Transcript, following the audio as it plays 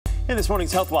In this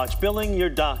morning's Health Watch, billing your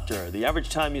doctor. The average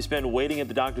time you spend waiting at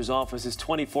the doctor's office is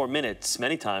 24 minutes.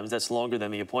 Many times that's longer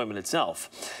than the appointment itself.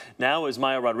 Now, as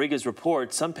Maya Rodriguez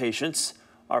reports, some patients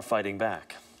are fighting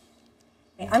back.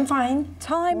 I'm fine.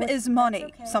 Time is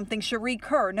money, something Cherie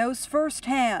Kerr knows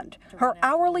firsthand. Her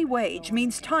hourly wage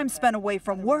means time spent away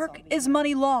from work is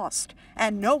money lost.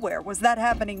 And nowhere was that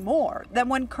happening more than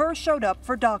when Kerr showed up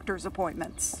for doctor's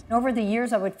appointments. Over the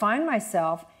years, I would find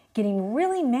myself getting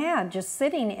really mad just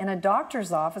sitting in a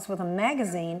doctor's office with a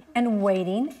magazine and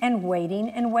waiting and waiting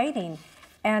and waiting.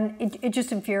 And it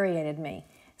just infuriated me.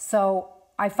 So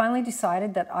I finally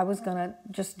decided that I was going to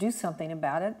just do something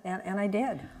about it, and I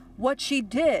did. What she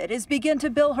did is begin to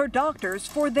bill her doctors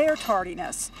for their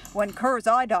tardiness. When Kerr's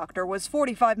eye doctor was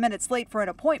 45 minutes late for an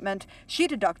appointment, she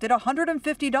deducted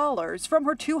 $150 from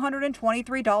her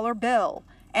 $223 bill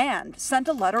and sent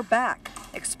a letter back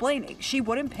explaining she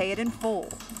wouldn't pay it in full.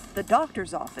 The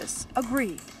doctor's office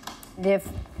agreed. If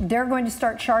they're going to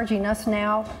start charging us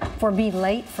now for being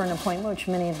late for an appointment, which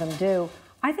many of them do,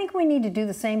 I think we need to do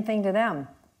the same thing to them.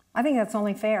 I think that's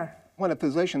only fair. When a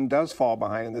physician does fall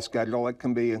behind in the schedule, it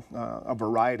can be a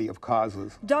variety of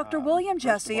causes. Dr. William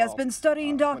Jesse has been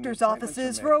studying doctors'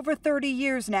 offices for over 30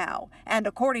 years now. And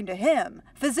according to him,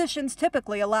 physicians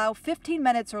typically allow 15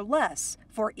 minutes or less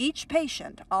for each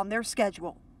patient on their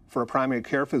schedule. For a primary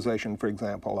care physician, for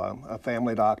example, a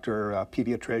family doctor, a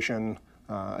pediatrician,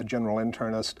 a general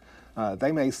internist,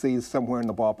 they may see somewhere in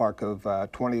the ballpark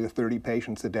of 20 to 30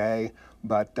 patients a day,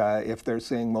 but if they're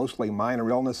seeing mostly minor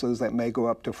illnesses, that may go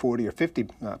up to 40 or 50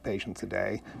 patients a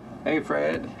day. Hey,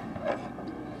 Fred.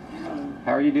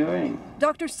 How are you doing?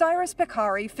 Dr. Cyrus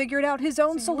Picari figured out his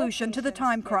own solution to the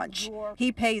time crunch.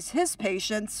 He pays his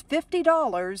patients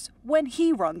 $50 when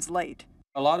he runs late.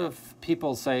 A lot of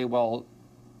people say, well,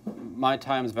 my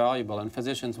time's valuable, and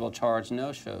physicians will charge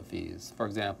no-show fees, for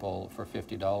example, for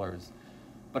 $50.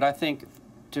 But I think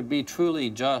to be truly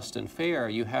just and fair,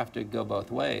 you have to go both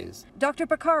ways. Dr.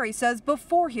 Picari says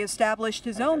before he established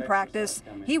his own practice,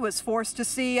 he was forced to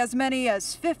see as many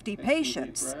as 50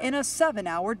 patients in a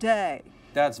 7-hour day.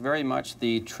 That's very much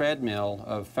the treadmill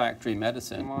of factory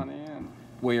medicine,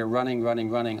 where you're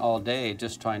running all day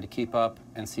just trying to keep up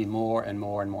and see more and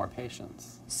more and more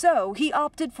patients. So he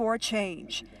opted for a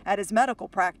change. At his medical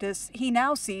practice, he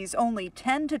now sees only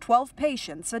 10 to 12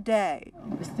 patients a day.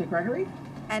 Mr. Gregory?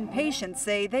 And patients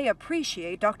say they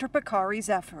appreciate Dr. Picari's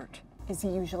effort. Is he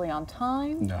usually on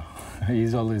time? No,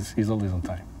 he's always on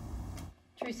time.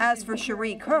 As for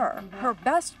Cherie Kerr, her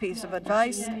best piece of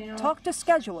advice, talk to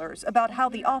schedulers about how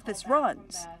the office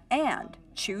runs and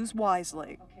choose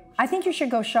wisely. I think you should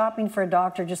go shopping for a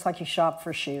doctor just like you shop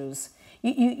for shoes.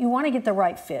 You want to get the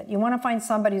right fit. You want to find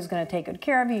somebody who's going to take good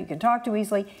care of you, you can talk to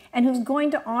easily, and who's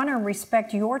going to honor and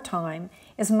respect your time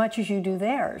as much as you do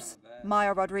theirs.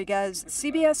 Maya Rodriguez,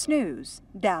 CBS News,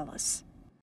 Dallas.